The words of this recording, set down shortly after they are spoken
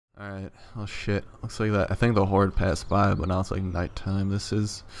Alright, oh shit. Looks like that. I think the horde passed by, but now it's like nighttime. This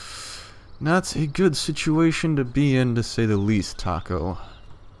is not a good situation to be in, to say the least, Taco.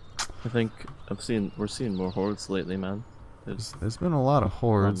 I think we're seeing more hordes lately, man. There's been a lot of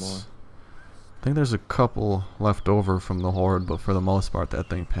hordes. I think there's a couple left over from the horde, but for the most part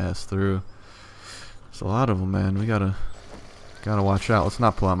that thing passed through. There's a lot of them, man. We gotta watch out. Let's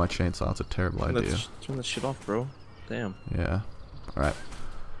not pull out my chainsaw. It's a terrible idea. Turn this shit off, bro. Damn. Yeah. Alright.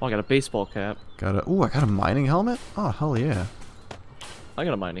 Oh, I got a baseball cap. Ooh, I got a mining helmet? Oh, hell yeah. I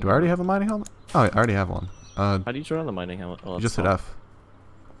got a mining Do I already have a mining helmet? Oh, I already have one. How do you turn on the mining helmet? Oh, you just hit F.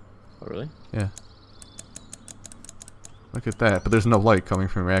 Oh, really? Yeah. Look at that. But there's no light coming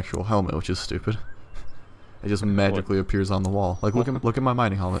from your actual helmet, which is stupid. It just magically appears on the wall. Like, look at my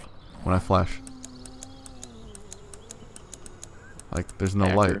mining helmet when I flash. Like, there's no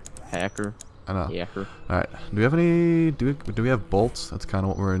light. Hacker. I know. Hacker. Alright. Do we have any... Do we have bolts? That's kind of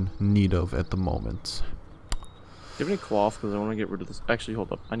what we're in need of at the moment. Do you have any cloth? Because I want to get rid of this. Actually,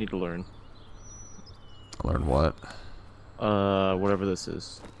 hold up. I need to learn. Learn what? Whatever this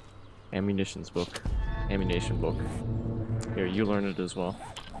is. Ammunition book. Here, you learn it as well.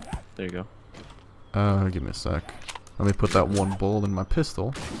 There you go. Give me a sec. Let me put that one bullet in my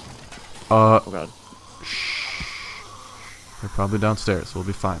pistol. Oh god. Shh. They're probably downstairs, so we'll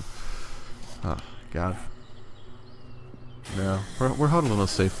be fine. Oh, God. Yeah, we're huddled in a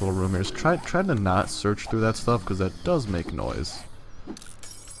safe little room here. Just try to not search through that stuff, because that does make noise.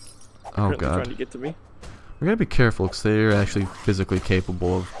 Oh God. Trying to get to me. We're gonna be careful, because they're actually physically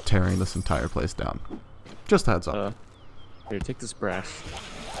capable of tearing this entire place down. Just a heads up. Here, take this brass.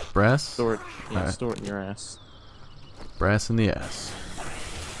 Brass? Store it. Yeah, right. store it in your ass. Brass in the ass.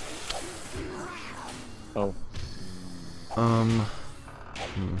 Oh.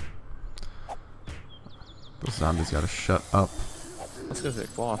 Those zombies gotta shut up. Let's go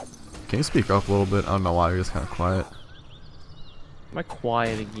get cloth. Can you speak up a little bit? I don't know why, you're just kind of quiet. Am I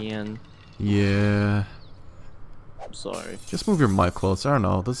quiet again? Yeah. I'm sorry. Just move your mic closer. I don't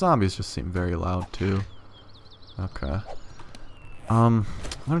know. The zombies just seem very loud too. Okay. I'm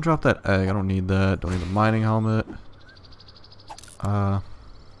gonna drop that egg. I don't need that. Don't need the mining helmet. I'll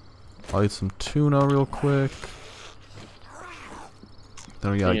eat some tuna real quick.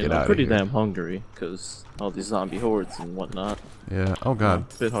 Then we gotta get out of here. I'm pretty damn hungry because all these zombie hordes and whatnot. Yeah. Oh God.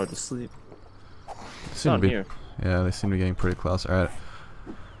 It's a bit hard to sleep. Seem Down to be, here. yeah, they seem to be getting pretty close. All right.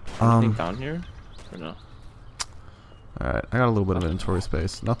 Anything down here? Or no? Alright, I got a little bit of inventory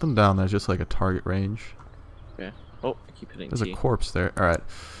space. Nothing down there, just like a target range. Okay. Oh, I keep hitting There's T. a corpse there. Alright.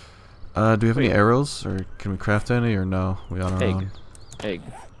 Do we have any arrows? Or can we craft any? Or no? We on our own? Egg.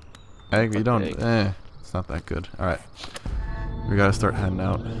 Egg? You don't... Egg. It's not that good. Alright. We gotta start heading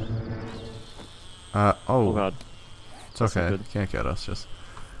out. Oh God. It's okay. You can't get us. Just...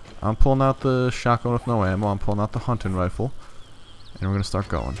 I'm pulling out the shotgun with no ammo. I'm pulling out the hunting rifle. And we're gonna start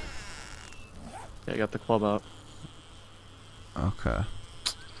going. Yeah, I got the club out. Okay.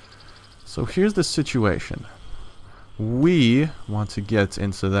 So here's the situation. We want to get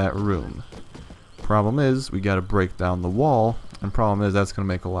into that room. Problem is, we gotta break down the wall, and problem is that's gonna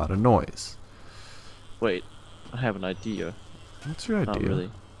make a lot of noise. Wait, I have an idea. What's your idea? Not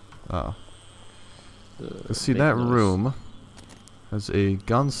really. Oh. See, that room has a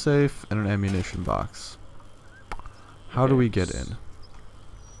gun safe and an ammunition box. How do we get in?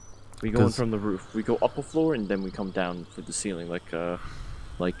 We go in from the roof. We go up a floor and then we come down through the ceiling, like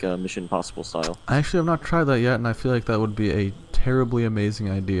Mission Impossible style. Actually, I've not tried that yet, and I feel like that would be a terribly amazing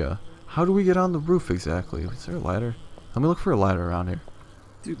idea. How do we get on the roof exactly? Is there a ladder? Let me look for a ladder around here.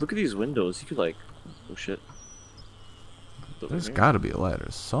 Dude, look at these windows. You could like, oh shit. There's got to be a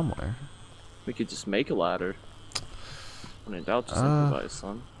ladder somewhere. We could just make a ladder. When in doubt, just improvise,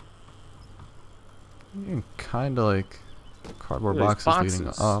 son. You can kind of like cardboard boxes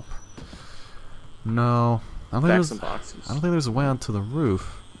leading up. No, I don't think there's a way onto the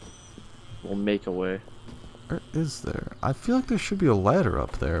roof. We'll make a way. Or is there? I feel like there should be a ladder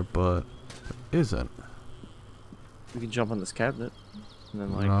up there, but there isn't. We can jump on this cabinet and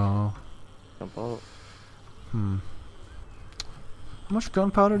then like jump out. How much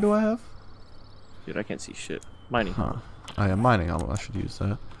gunpowder do I have? Dude, I can't see shit. Mining. Huh. I am mining helmet. I should use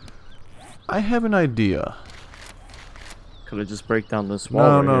that. I have an idea. Could I just break down this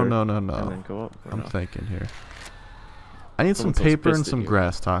wall? No. And then go up? I'm thinking here. I need some paper and some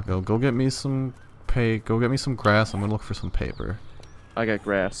grass, Taco. Go get me some Go get me some grass. I'm gonna look for some paper. I got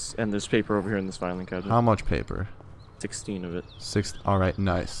grass, and there's paper over here in this filing cabinet. How much paper? 16 of it. Alright,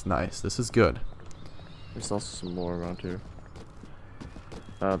 nice. This is good. There's also some more around here.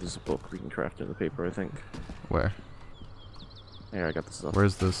 There's a book we can craft in the paper, I think. Where? Here, I got the stuff.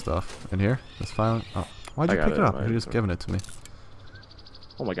 Where's this stuff? In here? This file? Oh, why'd you pick it up? You just given it to me.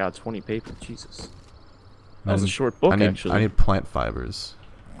 Oh my god, 20 paper. Jesus. That was a short book, actually. I need plant fibers.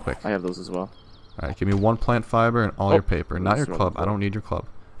 Quick. I have those as well. Alright, give me 1 plant fiber and all your paper. Not your club. I don't need your club.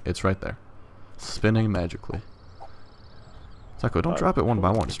 It's right there. Spinning magically. Taco, don't drop it one by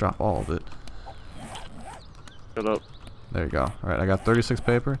one. Just drop all of it. Shut up. There you go. Alright, I got 36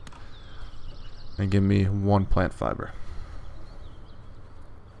 paper. And give me 1 plant fiber.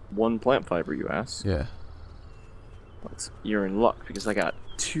 1 plant fiber, you ask? Yeah. You're in luck because I got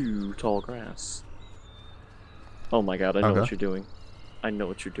 2 tall grass. Oh my god, I know what you're doing. I know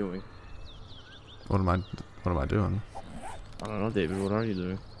what you're doing. What am I doing? I don't know, David. What are you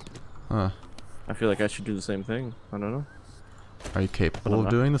doing? Huh. I feel like I should do the same thing. I don't know. Are you capable of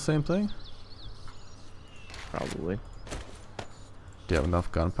doing the same thing? Probably. Do you have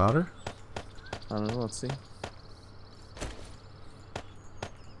enough gunpowder? I don't know, let's see.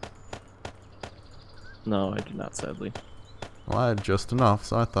 No, I do not, sadly. Well, I had just enough,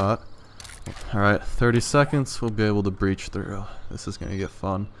 so I thought. Alright, 30 seconds, we'll be able to breach through. This is gonna get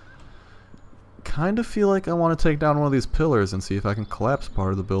fun. Kind of feel like I want to take down one of these pillars and see if I can collapse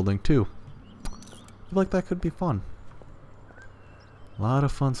part of the building too. I feel like that could be fun. A lot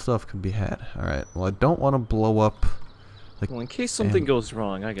of fun stuff could be had. Alright, well I don't want to blow up. Like, well, in case something goes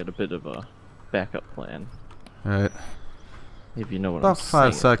wrong, I got a bit of a backup plan. Alright. If you know what I'm saying.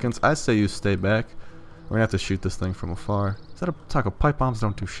 About 5 seconds. I say you stay back. We're gonna have to shoot this thing from afar. Is that a Taco? Pipe bombs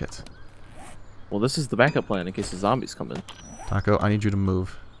don't do shit. Well, this is the backup plan in case the zombies come in. Taco, I need you to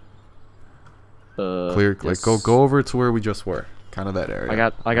move. Clear, yes. like go over to where we just were. Kind of that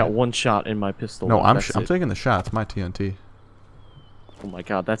area. I got 1 shot in my pistol. No, I'm taking the shots. My TNT. Oh my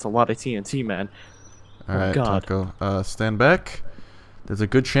god, that's a lot of TNT, man. Alright, Taco. Stand back. There's a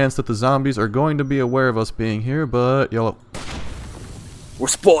good chance that the zombies are going to be aware of us being here, but yellow. We're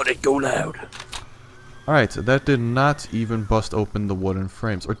spotted. Go loud. Alright, that did not even bust open the wooden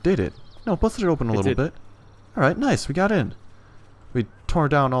frames. Or did it? No, it busted it open a little bit. Alright, nice. We got in. We tore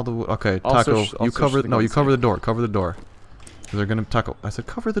down all the wood. Okay, Taco, you cover. No, you cover the door. Cover the door. They're gonna Taco. I said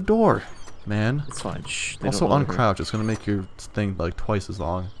cover the door, man. It's fine. Shh. Also uncrouch. It's gonna make your thing like twice as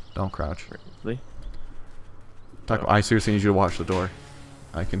long. Don't crouch. Really? Taco, I seriously need you to watch the door.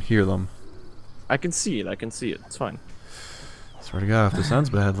 I can hear them. I can see it. I can see it. It's fine. Swear to God, if this ends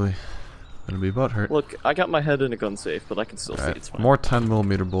badly, I'm gonna be butthurt. Look, I got my head in a gun safe, but I can still see it's fine. More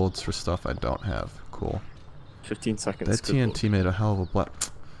 10mm bullets for stuff I don't have. Cool. 15 seconds. That TNT made a hell of a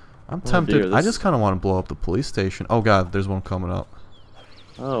blast. I'm tempted. Dear, I just kind of want to blow up the police station. Oh god, there's one coming up.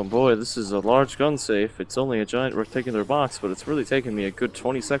 Oh boy, this is a large gun safe. It's only a giant rectangular box, but it's really taken me a good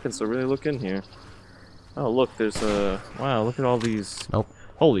 20 seconds to really look in here. Oh look, there's a... Wow, look at all these... Nope.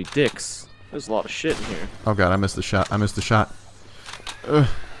 Holy dicks. There's a lot of shit in here. Oh god, I missed the shot. I missed the shot.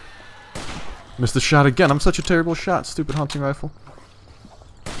 Missed the shot again. I'm such a terrible shot. Stupid hunting rifle.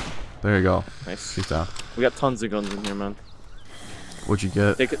 There you go. Nice. She's down. We got tons of guns in here, man. What'd you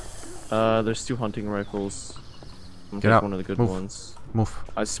get? Take it. There's 2 hunting rifles. I'm gonna take one of the good ones. Move.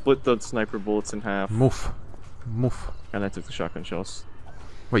 I split the sniper bullets in half. Move. Move. And I took the shotgun shells.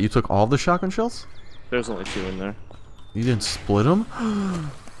 Wait, you took all the shotgun shells? There's only 2 in there. You didn't split them?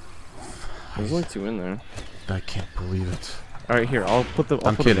 There's only 2 in there. I can't believe it. Alright, here, I'll put them.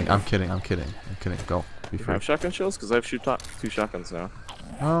 I'm kidding. Go. Be free. I have shotgun shells? Because I have 2 shotguns now.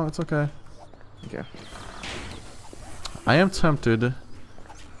 Oh, it's okay. Okay. I am tempted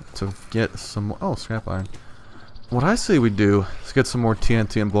to get some more. Oh, scrap iron. What I say we do is get some more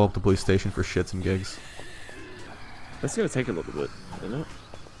TNT and blow up the police station for shits and gigs. That's gonna take a little bit, isn't it?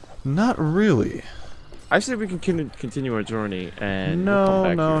 Not really. I say we can continue our journey and no.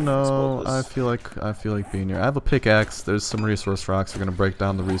 we'll come back here. I feel like being here. I have a pickaxe. There's some resource rocks. We're gonna break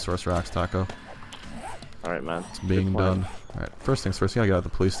down the resource rocks, Taco. All right, man. It's being done. All right. First things first. You gotta get out of the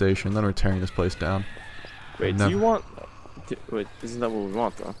police station. Then we're tearing this place down. Wait, do you want? Wait, isn't that what we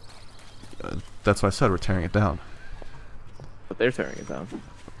want though? That's why I said we're tearing it down. But they're tearing it down.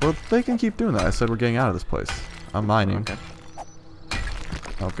 Well, they can keep doing that. I said we're getting out of this place. I'm mining. Okay.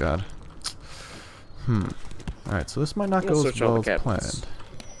 Oh god. Alright, so this might not go as well as planned.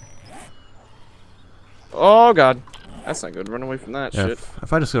 Oh god. That's not good. Run away from that shit.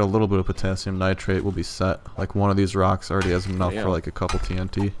 If I just get a little bit of potassium nitrate, we'll be set. Like one of these rocks already has enough for like a couple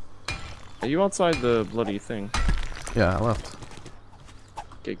TNT. Are you outside the bloody thing? Yeah, I left.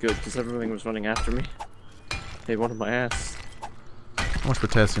 Okay, good, because everything was running after me. They wanted my ass. How much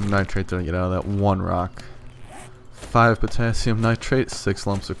potassium nitrate did I get out of that one rock? 5 potassium nitrate, 6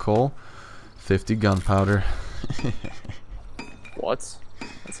 lumps of coal, 50 gunpowder. What?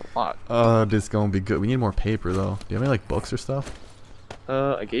 That's a lot. This is gonna be good. We need more paper though. Do you have any like books or stuff?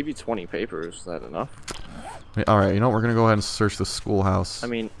 I gave you 20 papers. Is that enough? Alright, you know what? We're gonna go ahead and search the schoolhouse. I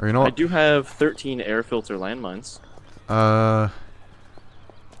mean, or you know what? I do have 13 air filter landmines.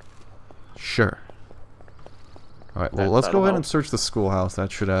 Sure. Alright, well, let's go ahead and search the schoolhouse.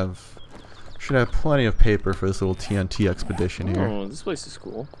 That should have plenty of paper for this little TNT expedition here. Oh, this place is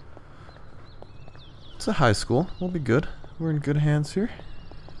cool. It's a high school. We'll be good. We're in good hands here.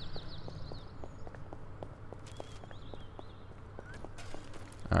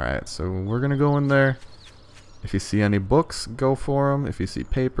 Alright, so we're gonna go in there. If you see any books, go for them. If you see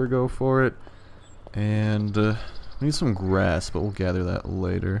paper, go for it. And we need some grass, but we'll gather that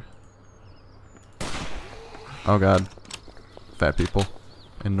later. Oh god. Fat people.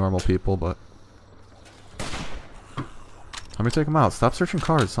 And normal people, but... Let me take them out. Stop searching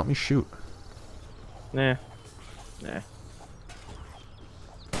cards. Let me shoot. Nah. Nah.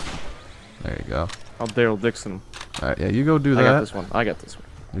 There you go. I'll Daryl Dixon. Alright, yeah, you go do that. I got this one. I got this one.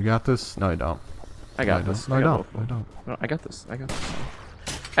 You got this? No, you don't. I got this. No, I don't. I don't. No, I got this. I got this.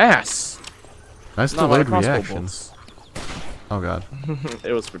 Ass! Nice delayed reactions. Oh god.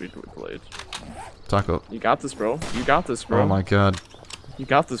 It was pretty delayed. Taco. You got this, bro. You got this, bro. Oh my god. You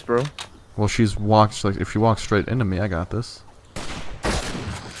got this, bro. Well, she's walked, like, if she walks straight into me, I got this.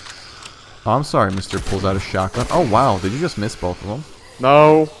 Oh, I'm sorry, Mr. Pulls out a shotgun. Oh, wow. Did you just miss both of them?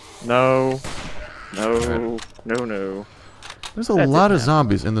 No. No. No. Right. No, no. There's a lot of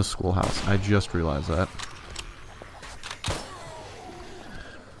zombies in the schoolhouse. I just realized that.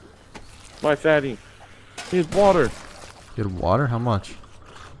 My fatty. Need water. You had water? How much?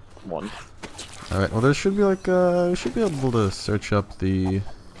 1. Alright, well there should be like, we should be able to search up the...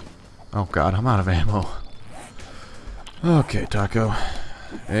 Oh god, I'm out of ammo. Okay, Taco.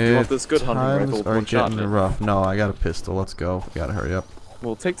 You want this good hunting rifle with are one shot getting rough. No, I got a pistol. Let's go. We gotta hurry up.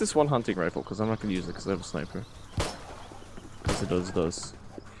 Well, take this one hunting rifle, because I'm not gonna use it, because I have a sniper. Because it does.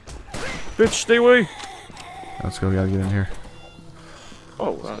 Bitch, stay away! Let's go, we gotta get in here.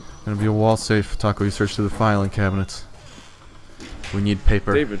 Oh, god. Gonna be a wall safe. Taco, you search through the filing cabinets. We need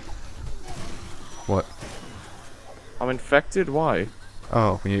paper. David. What? I'm infected? Why?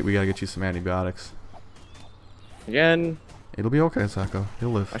 Oh, we gotta get you some antibiotics. Again? It'll be okay, Taco.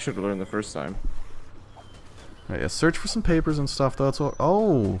 You'll live. I should have learned the first time. Right, yeah, search for some papers and stuff. That's all.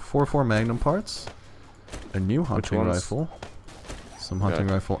 Oh, 4.4 Magnum parts. A new hunting rifle. Some hunting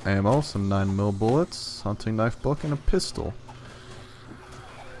rifle ammo. Some 9mm bullets. Hunting knife book and a pistol.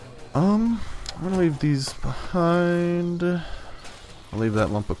 I'm gonna leave these behind. I'll leave that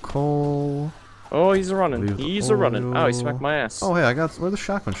lump of coal. Oh, he's a running. He's a running. Oh, he smacked my ass. Oh, hey, I got where the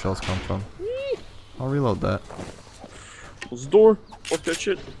shotgun shells come from. I'll reload that. Close the door. Fuck that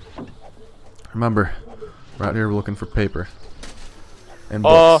shit. Remember, we're out here looking for paper. And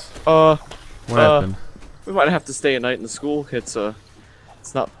books. What happened? We might have to stay a night in the school. It's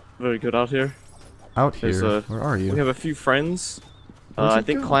not very good out here. Out here? Where are you? We have a few friends. I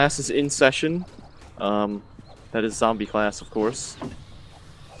think class is in session. That is zombie class, of course.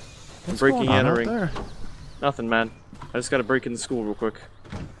 What's breaking going on entering. out there? Nothing, man. I just gotta break into school real quick.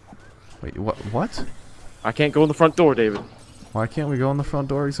 Wait, what? I can't go in the front door, David. Why can't we go in the front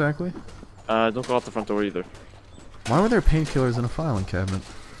door exactly? Don't go out the front door either. Why were there painkillers in a filing cabinet?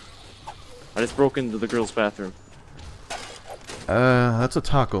 I just broke into the girls' bathroom. That's a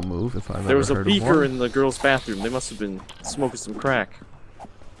Taco move, if I've ever heard of one. There was a beaker in the girls' bathroom. They must have been smoking some crack.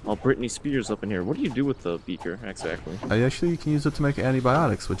 Oh, Britney Spears up in here. What do you do with the beaker, exactly? Actually, you can use it to make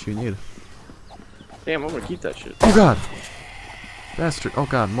antibiotics, which you need. Damn, I'm gonna keep that shit. Oh god! Bastard. Oh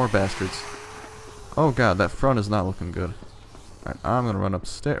god, more bastards. Oh god, that front is not looking good. Alright, I'm gonna run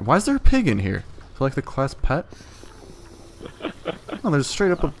upstairs. Why is there a pig in here? Is it like the class pet? No, there's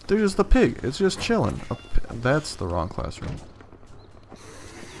straight up there's just the pig. It's just chilling. That's the wrong classroom.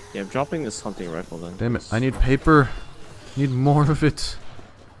 Yeah, I'm dropping this hunting rifle then. Damn it, I need paper. Need more of it.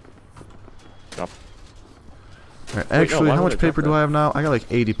 Drop. Alright, actually, how much paper do I have now? I got like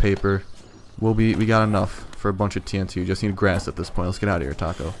 80 paper. We got enough for a bunch of TNT. We just need grass at this point. Let's get out of here,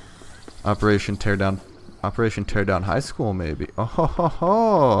 Taco. Operation Teardown High School, maybe. Oh ho ho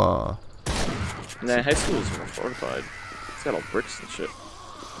ho! Nah, high school is more fortified. It's got all bricks and shit.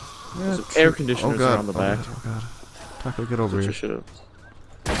 Yeah, there's some air conditioners around the back. Oh god. Taco, get over here. Shit up.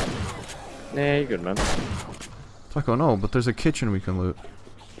 Nah, you're good, man. Taco, no, but there's a kitchen we can loot.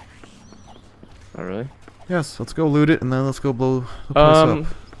 Oh, really? Yes, let's go loot it and then let's go blow the place up.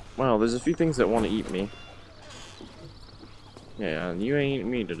 Well, there's a few things that want to eat me. Yeah, and you ain't eating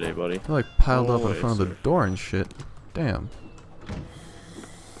me today, buddy. They're like piled up in front of the door and shit. Damn.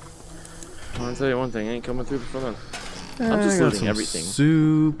 I'll tell you one thing, I ain't coming through the front end. I'm just I got looting some everything.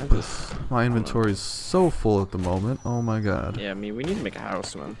 soup. I just- My inventory is so full at the moment. Oh my god. Yeah, I mean, we need to make a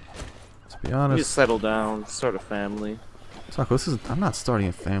house, man. To be We need to honest, settle down, start a family. Taco, I'm not starting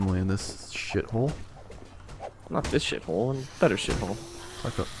a family in this shithole. Not this shithole, and better shithole.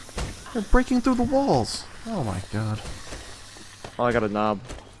 Taco, they're breaking through the walls. Oh my god. Oh, I got a knob.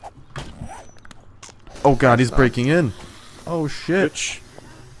 Oh god, he's Nice. breaking in. Oh shit. Bitch.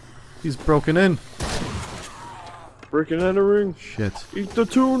 He's broken in. Breaking and entering. Shit. Eat the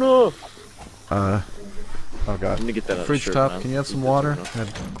tuna. Oh god. I'm gonna get that on Fridge shirt, top, man. can you have Eat some the water? tuna. I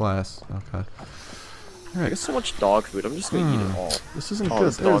had glass. Okay. I Alright. got so much dog food. I'm just gonna eat it all. This isn't all good.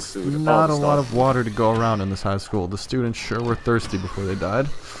 this dog There's food, all not a this lot dog of water to go around in this high school. The students sure were thirsty before they died.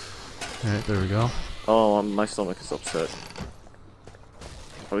 Alright, there we go. Oh, my stomach is upset.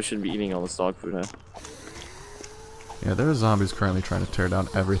 Probably shouldn't be eating all this dog food, huh? Yeah, there are zombies currently trying to tear down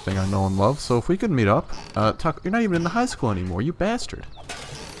everything I know and love, so if we could meet up... Tuck, you're not even in the high school anymore, you bastard.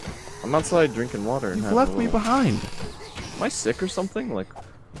 I'm outside drinking water and You've having left a me little- behind. Am I sick or something? Like,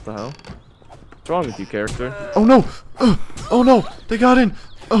 what the hell? What's wrong with you, character? Oh no! Oh no! They got in!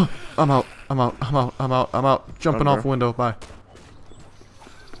 I'm out. I'm out. I'm out. I'm out. I'm out. Jumping Run, off bro. window. Bye.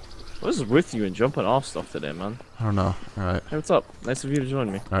 What is with you and jumping off stuff today, man? I don't know. Alright. Hey, what's up? Nice of you to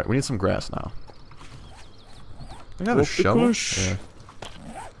join me. Alright, we need some grass now. I got a Whoop de shovel. push. Yeah.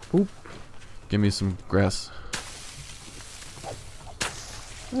 Oop. Give me some grass.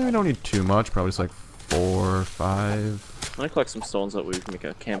 We don't need too much. Probably just like 4 or 5. I'm gonna collect some stones that way we can make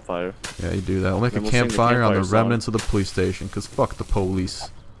a campfire. Yeah, you do that. We'll make a Then we'll sing the campfire on the campfire song. remnants of the police station. Cause fuck the police.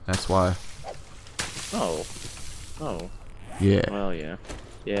 That's why. Oh. Oh. Yeah. Well, yeah.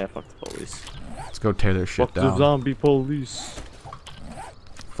 Yeah, fuck the police. Let's go tear their shit Fuck the down. zombie police.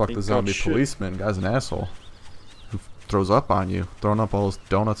 Fuck the Ain't got zombie shit. policeman. Guy's an asshole. Who throws up on you. Throwing up all those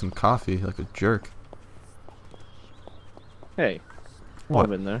donuts and coffee like a jerk. Hey. What?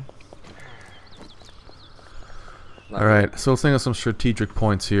 I'm in there. Not Alright, so let's think of some strategic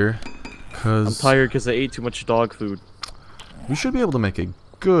points here. I'm Cause tired because I ate too much dog food. we should be able to make a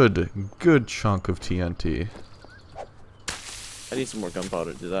good chunk of TNT. I need some more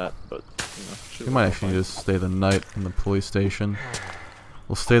gunpowder to do that, but you know. should We work might out actually fine. just stay the night in the police station.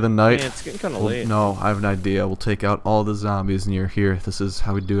 We'll stay the night. Man, it's getting kind of We'll- late. no, I have an idea. We'll take out all the zombies near here. This is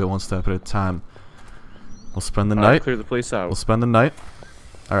how we do it, one step at a time. We'll spend the Alright, night. clear the place out. We'll spend the night.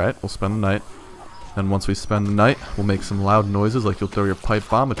 Alright, we'll spend the night. Then once we spend the night, we'll make some loud noises like you'll throw your pipe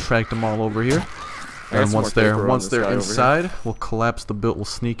bomb, attract them all over here. I got And some once more they're paper on once this they're guy over here. inside, we'll collapse the we'll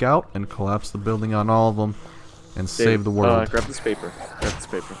sneak out and collapse the building on all of them and save the world. Grab this paper. Grab this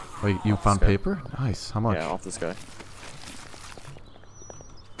paper. Wait, you found this guy. paper? Nice. How much? Yeah, off this guy.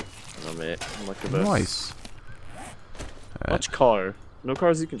 I'm like the best. Nice. Watch car. No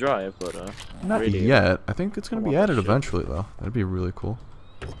cars you can drive, but Not radiator. yet. I think it's gonna I be want that added shit. eventually though. That'd be really cool.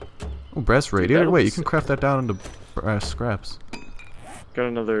 Oh, brass radiator. that'll Wait, be you can sick. craft that down into brass scraps. Got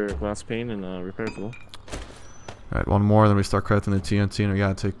another glass pane and repair tool. Alright, one more, then we start crafting the TNT and we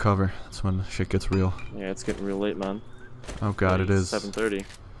gotta take cover. That's when shit gets real. Yeah, it's getting real late, man. Oh god, it is. 7:30.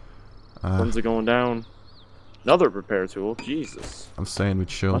 Uh, Guns are going down. Another repair tool. Jesus. I'm saying we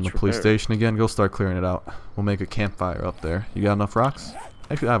chill in the Much police repair. station again. Go start clearing it out. We'll make a campfire up there. You got enough rocks?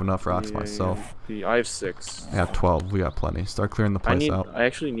 Actually, I have enough rocks Yeah, myself. I have 6. I got 12. We got plenty. Start clearing the place out. I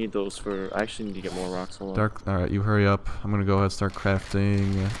actually need those for. I actually need to get more rocks. Hold on. Dark. All right, you hurry up. I'm gonna go ahead and start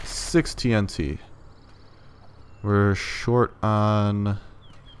crafting 6 TNT. We're short on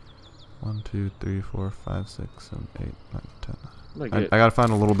 1, 2, 3, 4, 5, 6, 7, 8, 9, 10. I gotta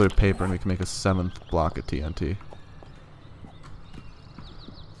find a little bit of paper and we can make a 7th block of TNT.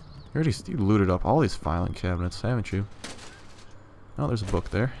 You looted up all these filing cabinets, haven't you? Oh, there's a book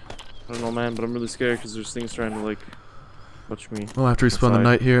there. I don't know, man, but I'm really scared because there's things trying to like watch me. Well, after we spend the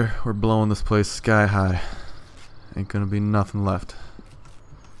Outside. night here, we're blowing this place sky high. Ain't gonna be nothing left.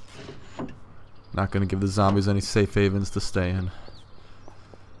 Not gonna give the zombies any safe havens to stay in.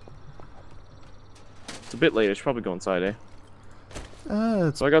 It's a bit late. I should probably go inside, eh?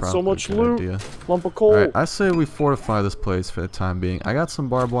 It's So I got so probably a much good loot. idea. Lump of coal. Alright, I say we fortify this place for the time being. I got some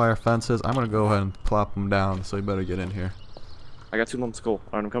barbed wire fences. I'm gonna go ahead and plop them down, so you better get in here. I got 2 lumps of coal.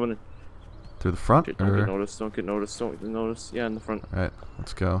 Alright, I'm coming in. Through the front? Okay, don't get Or... noticed. Don't get noticed. Don't get noticed. Yeah, in the front. Alright,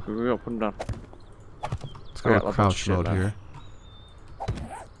 let's go. Here we go. Put them down. Let's go I to got a bunch of crouch shit mode now. here.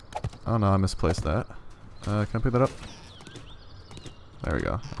 Oh no, I misplaced that. Can I pick that up? There we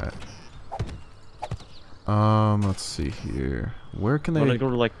go. Alright. Let's see here. Where can I'm they... gonna go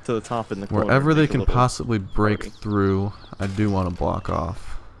to like to the top in the corner. Wherever and they make a can little possibly break party. through, I do want to block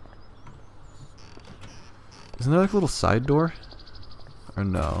off. Isn't there like a little side door? Or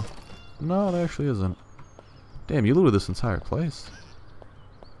no? No, there actually isn't. Damn, you looted this entire place.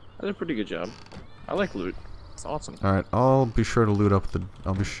 I did a pretty good job. I like loot. It's awesome. Alright, I'll be sure to loot up the...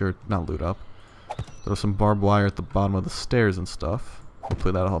 I'll be sure... Not loot up. Throw some barbed wire at the bottom of the stairs and stuff.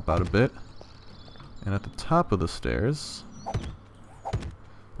 Hopefully that'll help out a bit. And at the top of the stairs...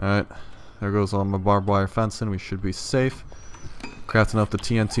 Alright, there goes all my barbed wire fencing. We should be safe. Crafting up the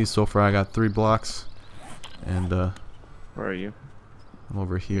TNT. So far I got 3 blocks. And, Where are you? I'm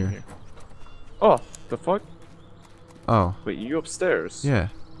over here. Oh, the fuck? Oh. Wait, you upstairs? Yeah.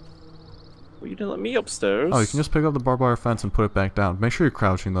 Well, you didn't let me upstairs. Oh, you can just pick up the barbed wire fence and put it back down. Make sure you're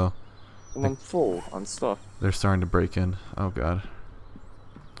crouching, though. Well, I'm full on stuff. They're starting to break in. Oh, God.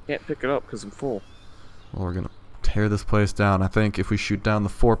 Can't pick it up because I'm full. Well, we're gonna tear this place down. I think if we shoot down the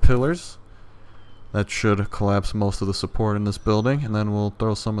 4 pillars, that should collapse most of the support in this building, and then we'll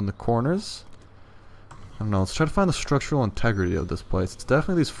throw some in the corners. I don't know, let's try to find the structural integrity of this place. It's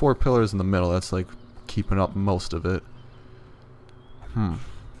definitely these 4 pillars in the middle that's like keeping up most of it.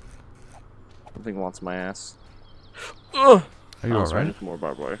 Something wants my ass. Ugh! Are you alright? More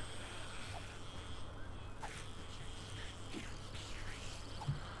barbed wire.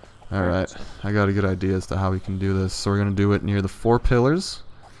 Alright, I got a good idea as to how we can do this. So we're going to do it near the 4 pillars,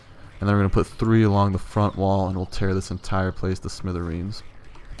 and then we're going to put 3 along the front wall, and we'll tear this entire place to smithereens.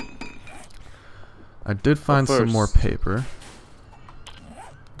 I did find some more paper.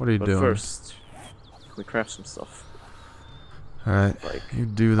 What are you doing? First, we craft some stuff. Alright, Like, you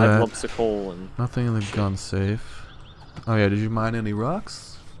do I have that. lumps of coal and... Nothing in the gun safe. Oh yeah, did you mine any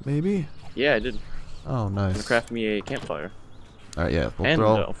rocks? Maybe? Yeah, I did. Oh, I'm nice. gonna craft me a campfire. Alright, yeah, And a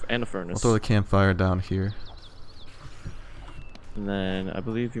we'll furnace. throw the campfire down here. And then, I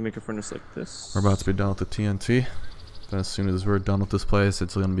believe you make a furnace like this. We're about to be done with the TNT. Then as soon as we're done with this place,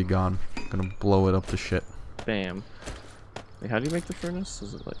 it's gonna be gone. Gonna blow it up to shit. Bam. Wait, how do you make the furnace?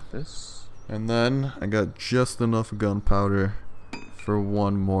 Is it like this? And then, I got just enough gunpowder for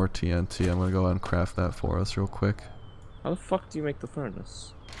 1 more TNT. I'm gonna go ahead and craft that for us real quick. How the fuck do you make the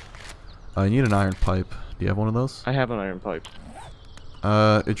furnace? You need an iron pipe. Do you have one of those? I have an iron pipe.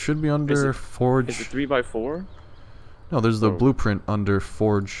 It should be under forge. Is it 3x4? No, there's the blueprint under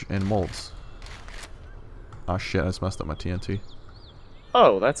forge and molds. Oh shit, I just messed up my TNT.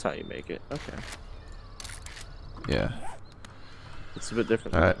 Oh, that's how you make it. Okay. Yeah. It's a bit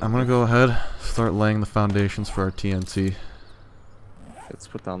different. Alright, I'm gonna go ahead, start laying the foundations for our TNT. Let's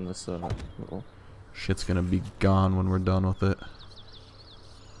put down this little... Shit's gonna be gone when we're done with it.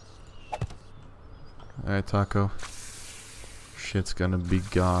 Alright, Taco. Shit's gonna be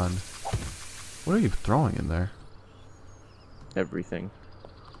gone. What are you throwing in there? Everything.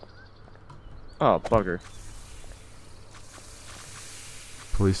 Oh, bugger.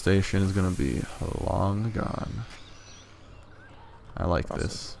 Police station is gonna be long gone. I like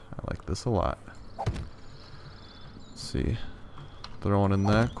this. I like this a lot. Let's see. Throw one in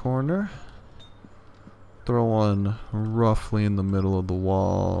that corner. Throw one roughly in the middle of the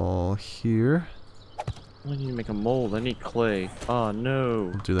wall here. I need to make a mold. I need clay. Oh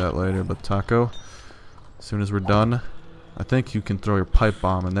no. We'll do that later, but Taco, as soon as we're done, I think you can throw your pipe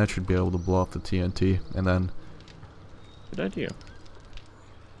bomb and that should be able to blow up the TNT. And then Good idea.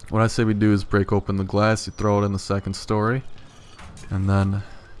 what I say we do is break open the glass, you throw it in the 2nd story, and then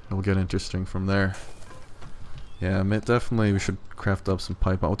it'll get interesting from there. Yeah, definitely we should craft up some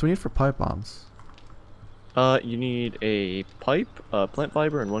pipe bombs. What do we need for pipe bombs? You need a pipe, plant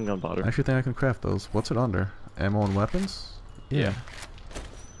fiber, and 1 gunpowder. I actually think I can craft those. What's it under? Ammo and weapons? Yeah.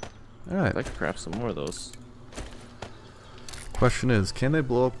 Alright. I could craft some more of those. Question is, can they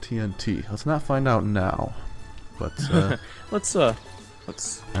blow up TNT? Let's not find out now. But, Let's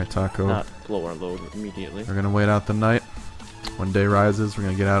alright, Taco. not blow our load immediately. We're gonna wait out the night. When day rises, we're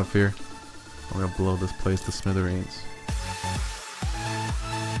gonna get out of here. We're gonna blow this place to smithereens.